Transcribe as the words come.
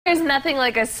There's nothing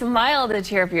like a smile to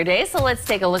cheer up your day, so let's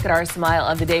take a look at our smile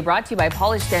of the day, brought to you by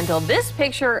Polish Dental. This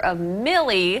picture of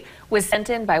Millie was sent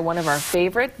in by one of our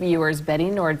favorite viewers, Betty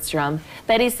Nordstrom.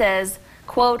 Betty says,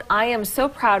 quote, "I am so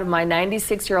proud of my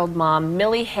 96-year-old mom,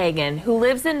 Millie Hagen, who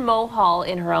lives in Mohall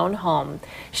in her own home.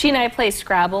 She and I play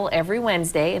Scrabble every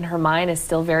Wednesday, and her mind is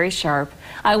still very sharp.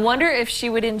 I wonder if she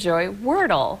would enjoy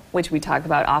Wordle," which we talk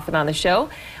about often on the show.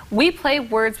 "We play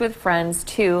words with friends,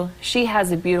 too. She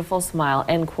has a beautiful smile,"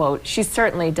 end quote. She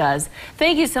certainly does.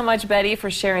 Thank you so much, Betty, for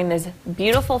sharing this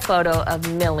beautiful photo of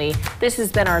Millie. This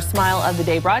has been our Smile of the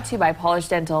Day, brought to you by Polish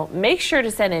Dental. Make sure to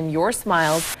send in your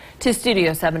smiles to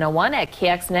Studio 701 at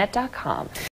kxnet.com.